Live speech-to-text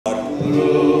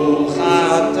ברוך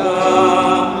אתה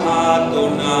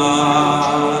אדוני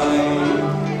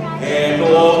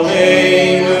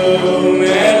אלוהינו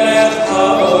מלך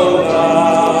העולם.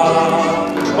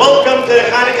 Welcome to the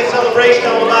Hanukkah celebration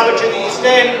of Lubavitch in the East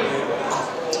End.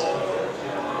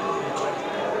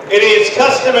 It is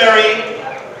customary,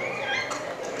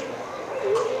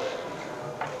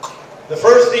 the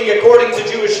first thing according to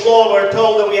Jewish law, we're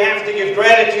told that we have to give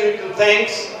gratitude and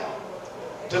thanks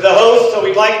to the host. So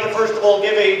we'd like to first of all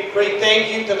give a great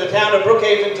thank you to the town of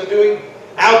Brookhaven to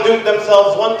outdoing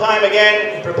themselves one time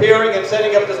again in preparing and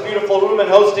setting up this beautiful room and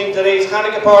hosting today's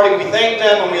Hanukkah party. We thank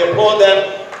them and we applaud them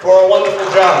for a wonderful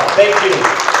job. Thank you.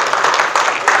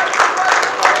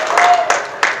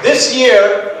 This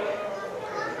year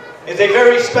is a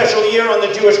very special year on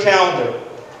the Jewish calendar.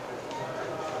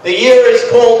 The year is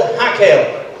called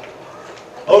Hakel.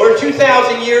 Over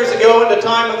 2,000 years ago, in the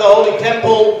time of the Holy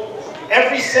Temple,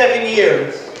 every 7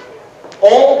 years,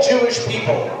 all Jewish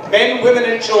people, men, women,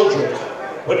 and children,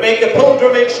 would make a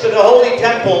pilgrimage to the Holy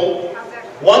Temple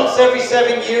once every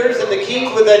 7 years, and the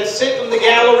king would then sit in the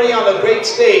gallery on a great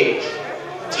stage,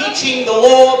 teaching the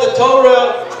law, the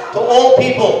Torah, to all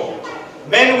people,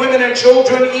 men, women, and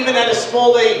children, even at a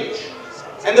small age.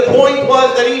 And the point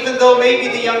was that even though maybe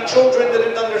the young children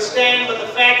didn't understand, but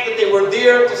the fact that they were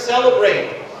there to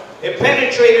celebrate, it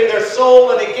penetrated their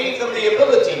soul and it gave them the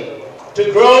ability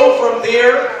to grow from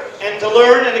there and to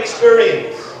learn and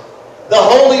experience the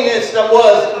holiness that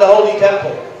was in the Holy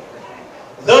Temple.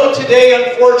 Though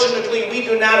today, unfortunately, we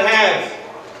do not have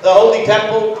the Holy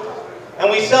Temple,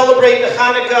 and we celebrate the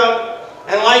Hanukkah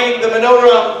and lighting the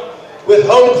Menorah with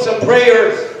hopes and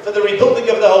prayers for the rebuilding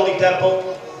of the Holy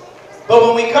Temple. But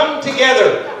when we come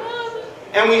together,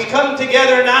 and we come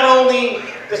together not only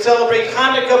to celebrate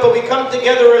Hanukkah, but we come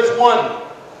together as one.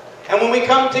 And when we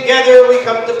come together, we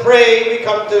come to pray, we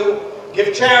come to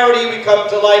give charity, we come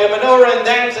to light a menorah and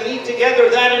dance and eat together.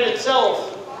 That in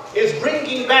itself is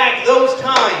bringing back those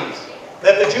times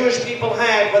that the Jewish people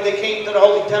had when they came to the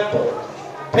Holy Temple,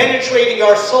 penetrating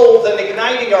our souls and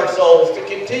igniting our souls to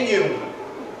continue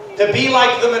to be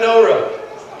like the menorah.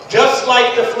 Just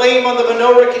like the flame on the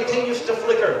menorah continues to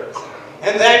flicker,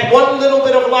 and that one little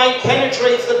bit of light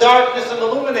penetrates the darkness and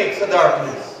illuminates the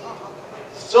darkness,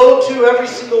 so too every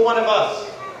single one of us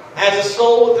has a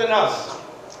soul within us,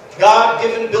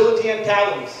 God-given ability and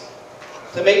talents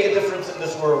to make a difference in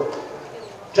this world.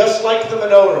 Just like the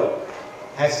menorah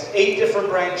has 8 different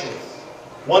branches,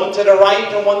 one to the right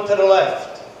and one to the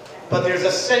left, but there's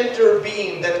a center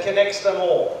beam that connects them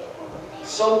all.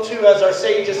 So too, as our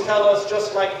sages tell us,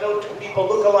 just like no two people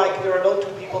look alike, there are no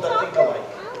two people that think alike.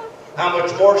 How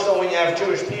much more so when you have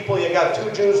Jewish people, you got 2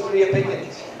 Jews, 3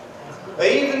 opinions. But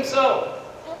even so,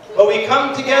 but we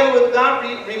come together with not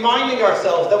reminding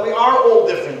ourselves that we are all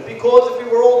different, because if we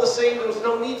were all the same, there was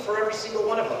no need for every single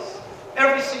one of us.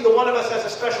 Every single one of us has a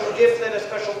special gift and a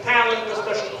special talent, a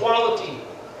special quality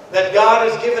that God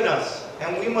has given us,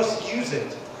 and we must use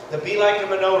it to be like a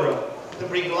menorah, to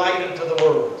bring light into the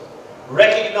world.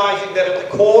 Recognizing that at the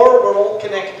core, we're all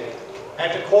connected.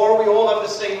 At the core, we all have the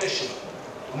same mission.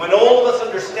 And when all of us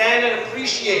understand and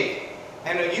appreciate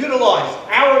and utilize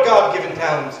our God-given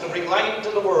talents to bring light into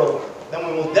the world, then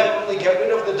we will definitely get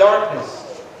rid of the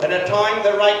darkness. At a time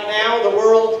that right now, the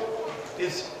world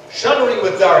is shuddering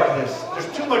with darkness.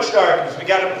 There's too much darkness. We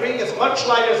got to bring as much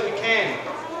light as we can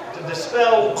to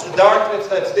dispel the darkness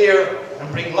that's there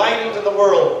and bring light into the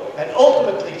world and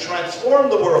ultimately transform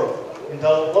the world into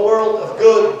a world of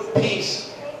good,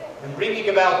 peace, and bringing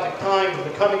about the time of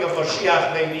the coming of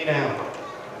Mashiach may be now.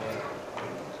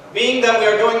 Being that we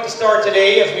are going to start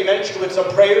today, as we mentioned, with some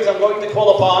prayers, I'm going to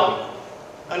call upon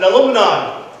an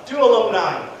alumni, 2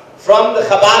 alumni, from the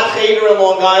Chabad Cheder in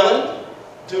Long Island,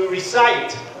 to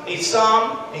recite a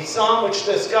psalm which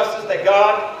discusses that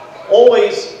God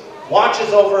always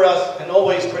watches over us and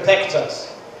always protects us.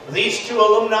 These 2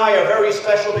 alumni are very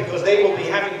special because they will be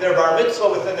having their bar mitzvah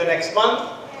within the next month,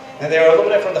 and they are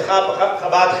alumni from the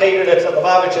Chabad Cheder that's at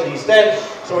Lubavitch in the East End.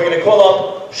 So we're going to call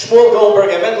up Shmuel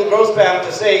Goldberg and Mendel Grossbaum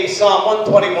to say Psalm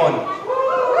 121.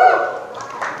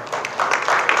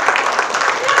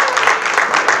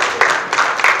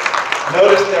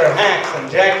 Notice their hats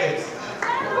and jackets.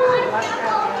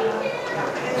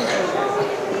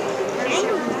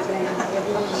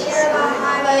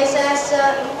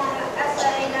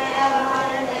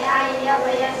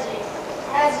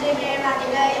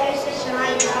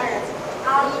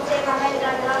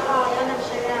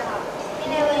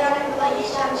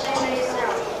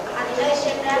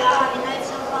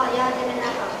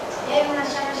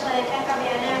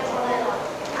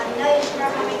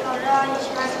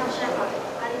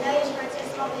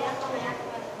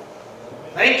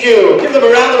 Thank you. Give them a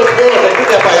round of applause. They did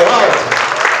that by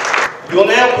heart. We will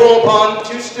now call upon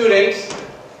two students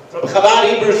from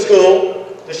Chabad Hebrew School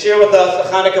to share with us a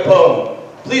Hanukkah poem.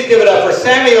 Please give it up for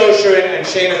Sammy Osherin and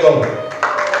Shayna Goldberg.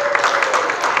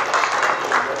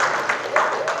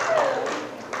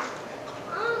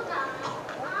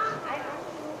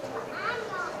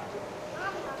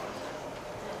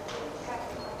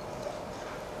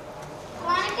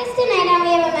 Hanukkah's tonight, and we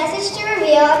have a message to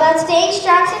reveal about staying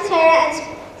strong to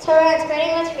Torah and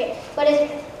spreading what's real. What is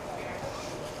real?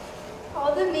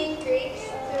 All the mean Greeks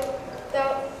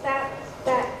thought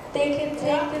that they could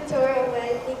take the Torah away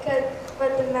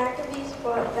but the Maccabees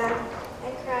fought back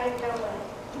and cried no way.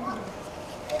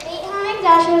 The Beit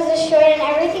HaMikdash was destroyed and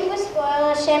everything was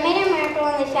spoiled. Hashem made a miracle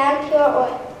and they found pure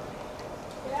oil.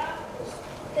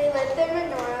 They lit the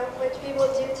menorah, which we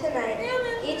will do tonight.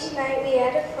 Each night we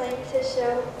add a flame to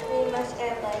show we must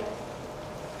add light.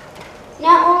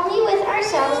 Not only with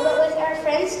ourselves, but with our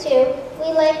friends too.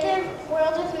 We light the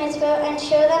world with mitzvah and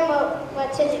show them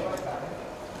what to do.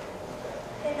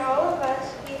 In all of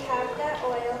us, we have that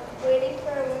oil waiting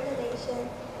for illumination.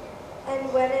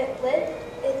 And when it lit,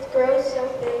 it grows so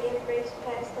big it breaks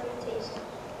past limitation.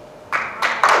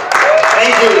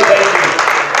 Thank you, thank you.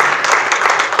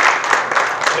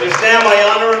 It is now my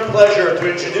honor and pleasure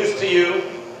to introduce to you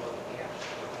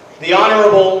the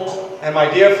Honorable and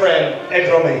my dear friend, Ed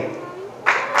Romaine.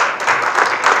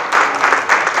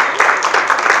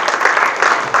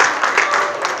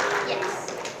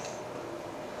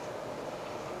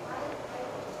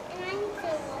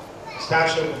 Town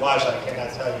Supervisor, I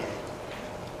cannot tell you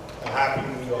how happy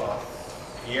we are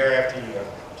year after year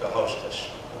to host this.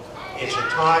 It's a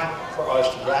time for us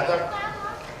to gather.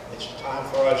 It's a time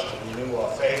for us to renew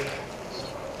our faith.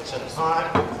 It's a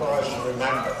time for us to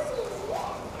remember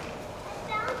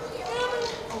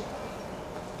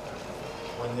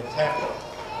when the temple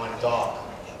went dark,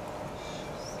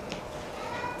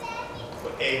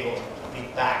 we're able to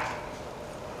beat back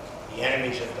the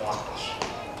enemies of darkness.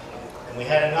 And we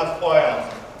had enough oil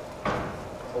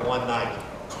for one night.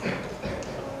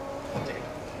 But the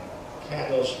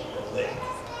candles were lit,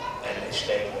 and they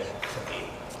stayed lit for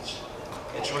evenings.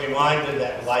 It's a reminder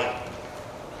that light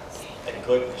and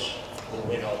goodness will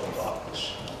win over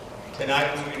darkness.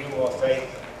 Tonight we renew our faith.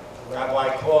 The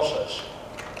Rabbi calls us,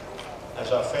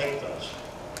 as our faith does,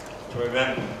 to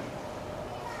remember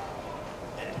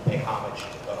and to pay homage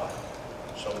to God.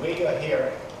 So we are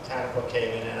here at Town of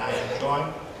Brookhaven, and I am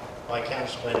joined by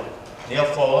Councilman Neil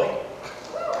Foley,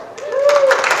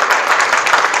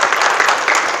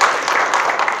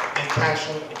 and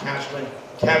Councilman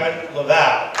Kevin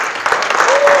Laval.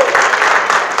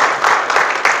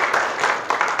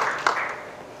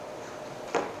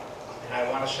 And I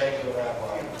want to say to the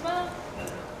Rabbi,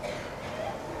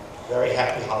 very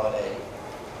happy holiday.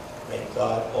 May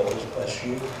God always bless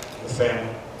you, your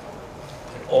family,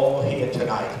 and all here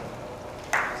tonight.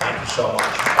 Thank you so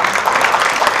much.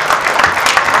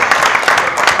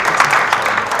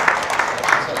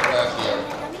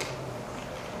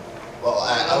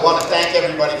 I want to thank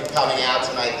everybody for coming out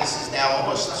tonight. This is now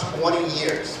almost 20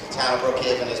 years the town of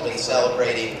Brookhaven has been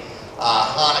celebrating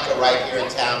Hanukkah right here in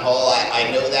Town Hall.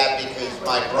 I know that because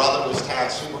my brother was town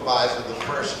supervisor the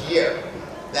first year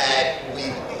that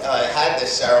we had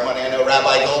this ceremony. I know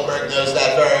Rabbi Goldberg knows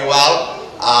that very well.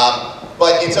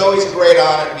 But it's always a great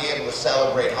honor to be able to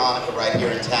celebrate Hanukkah right here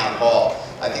in Town Hall.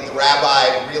 I think the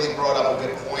rabbi really brought up a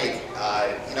good point.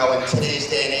 You know, in today's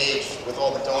day and age, with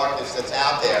all the darkness that's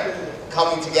out there,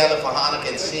 coming together for Hanukkah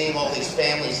and seeing all these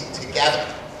families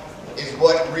together is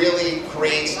what really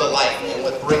creates the light and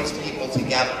what brings people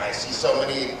together. I see so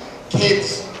many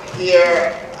kids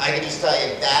here. I can just tell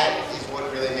you that is what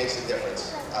really makes a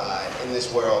difference in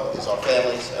this world, is our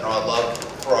families and our love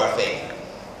for our faith.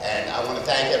 And I want to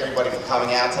thank everybody for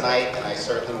coming out tonight, and I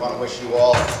certainly want to wish you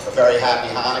all a very happy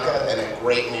Hanukkah and a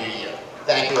great New Year.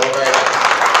 Thank you all very much.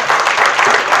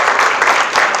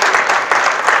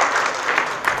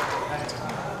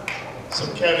 So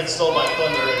Kevin stole my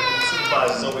thunder, and the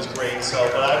supervisor is always great.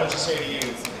 But I would just say to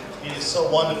you, it is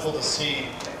so wonderful to see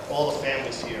all the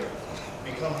families here.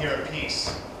 We come here in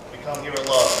peace, we come here in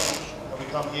love, and we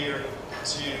come here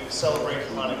to celebrate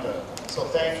Hanukkah. So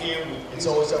thank you. It's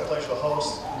always our pleasure to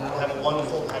host. Have a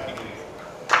wonderful and happy New Year.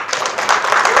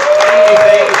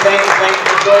 Thank you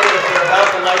for joining us. We're about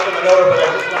to light the menorah, but I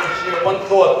just want to share one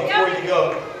thought before you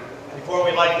go, before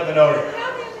we light the menorah.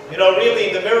 You know,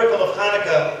 really, the miracle of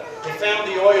Hanukkah, they found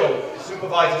the oil, the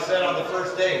supervisor said, on the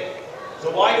first day.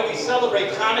 So why do we celebrate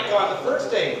Hanukkah on the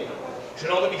first day? It should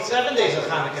only be 7 days of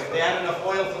Hanukkah if they had enough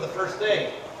oil for the first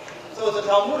day. So it's a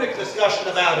Talmudic discussion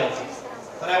about it.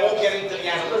 but I won't get into the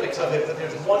analytics of it, but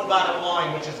there's one bottom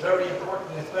line which is very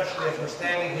important, especially as we're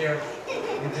standing here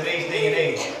in today's day and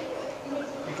age.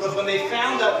 Because when they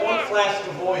found that one flask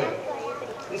of oil,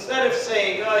 instead of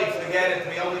saying, oh, you forget it,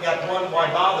 we only got one,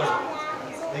 why bother?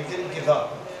 They didn't give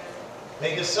up.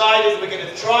 They decided, we're going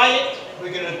to try it,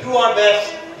 we're going to do our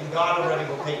best, and God already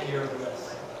will take care of the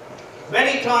rest.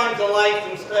 Many times in life,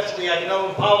 and especially I know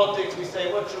in politics, we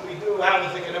say, what should we do? How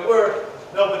is it going to work?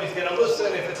 Nobody's going to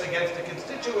listen. If it's against the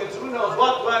constituents, who knows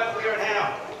what, where, and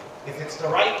how. If it's the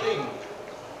right thing,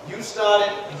 you start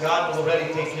it, and God will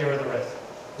already take care of the rest.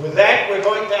 With that, we're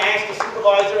going to ask the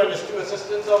supervisor and his two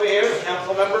assistants over here, the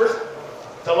council members,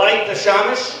 to light the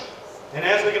shamash. And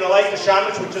as we're going to light the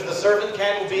shamash, which is the servant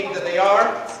candle, being that they are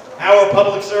our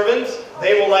public servants,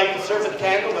 they will light the servant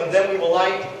candle, and then we will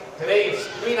light. Today is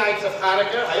 3 nights of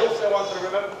Hanukkah. I also want to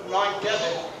remind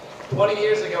Kevin, 20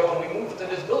 years ago when we moved to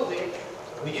this building,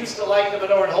 we used to light the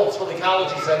Menorah in Holtzville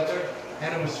Ecology Center,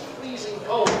 and it was freezing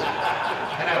cold. And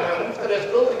when I moved to this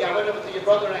building, I went over to your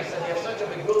brother and I said, you have such a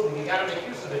big building, you got to make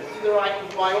use of it. Either I can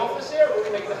do my office here, or we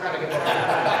can make the Hanukkah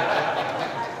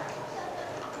party.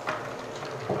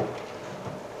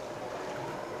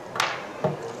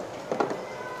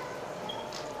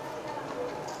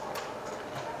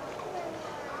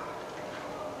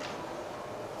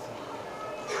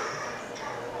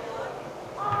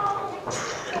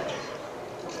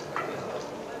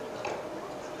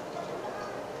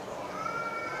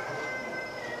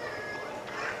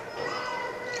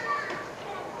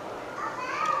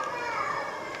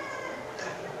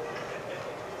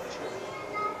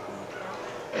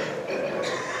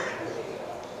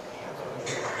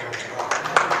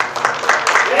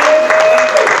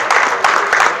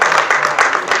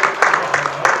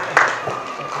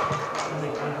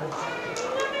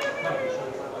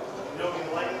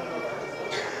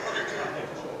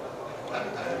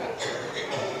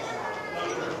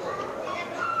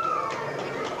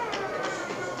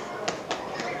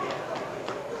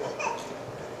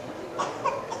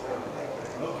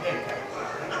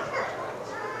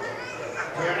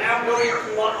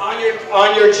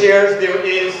 On your chairs, there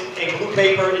is a blue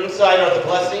paper. Inside are the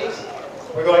blessings.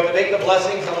 We're going to make the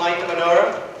blessings and light the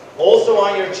menorah. Also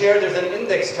on your chair, there's an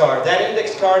index card. That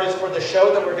index card is for the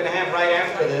show that we're going to have right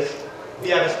after this. We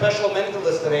have a special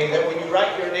mentalist today that when you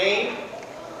write your name,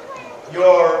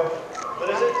 your, what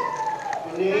is it?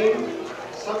 Your name,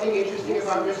 something interesting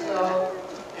about yourself,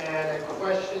 and a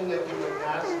question that we would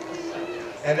ask the secretary.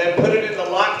 And then put it in the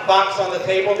locked box on the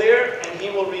table there, and he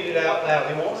will read it out loud.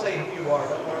 He won't say who you are.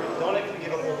 Don't worry. Don't even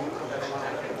give up all the information.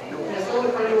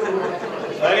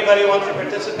 So anybody wants to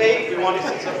participate? We want to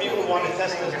see some people who want to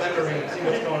test his memory and see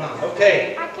what's going on.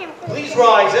 Okay. Please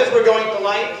rise as we're going to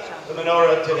light the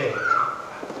menorah today.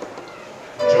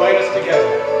 Join us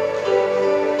together.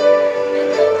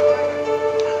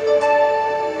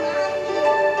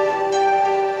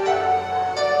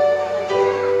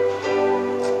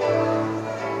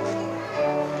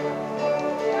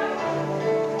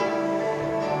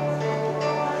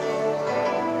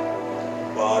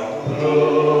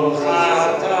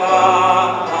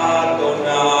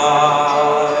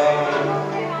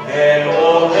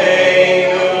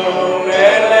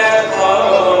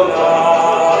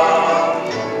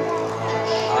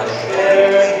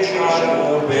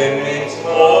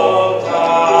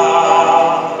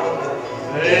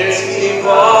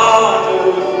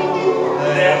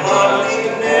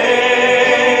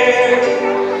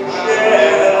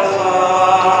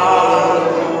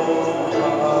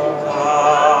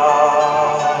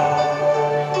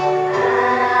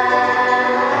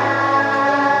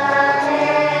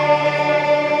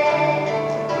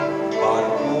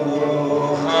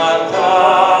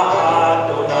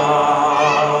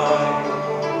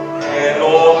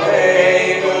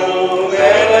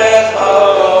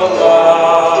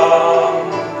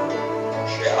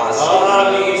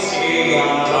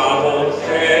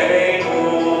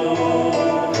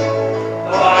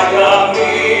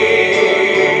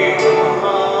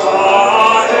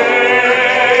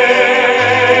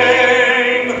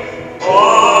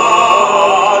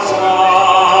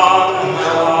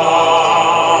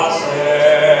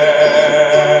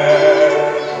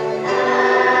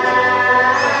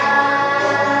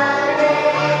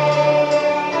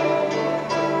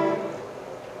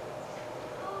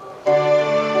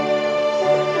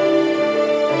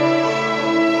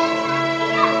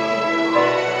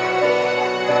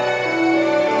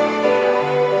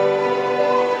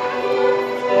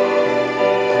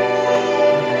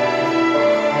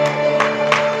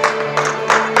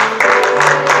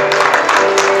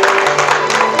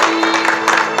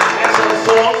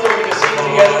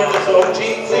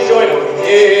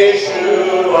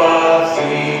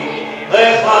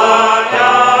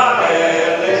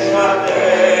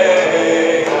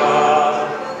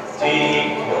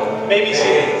 may be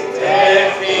seated.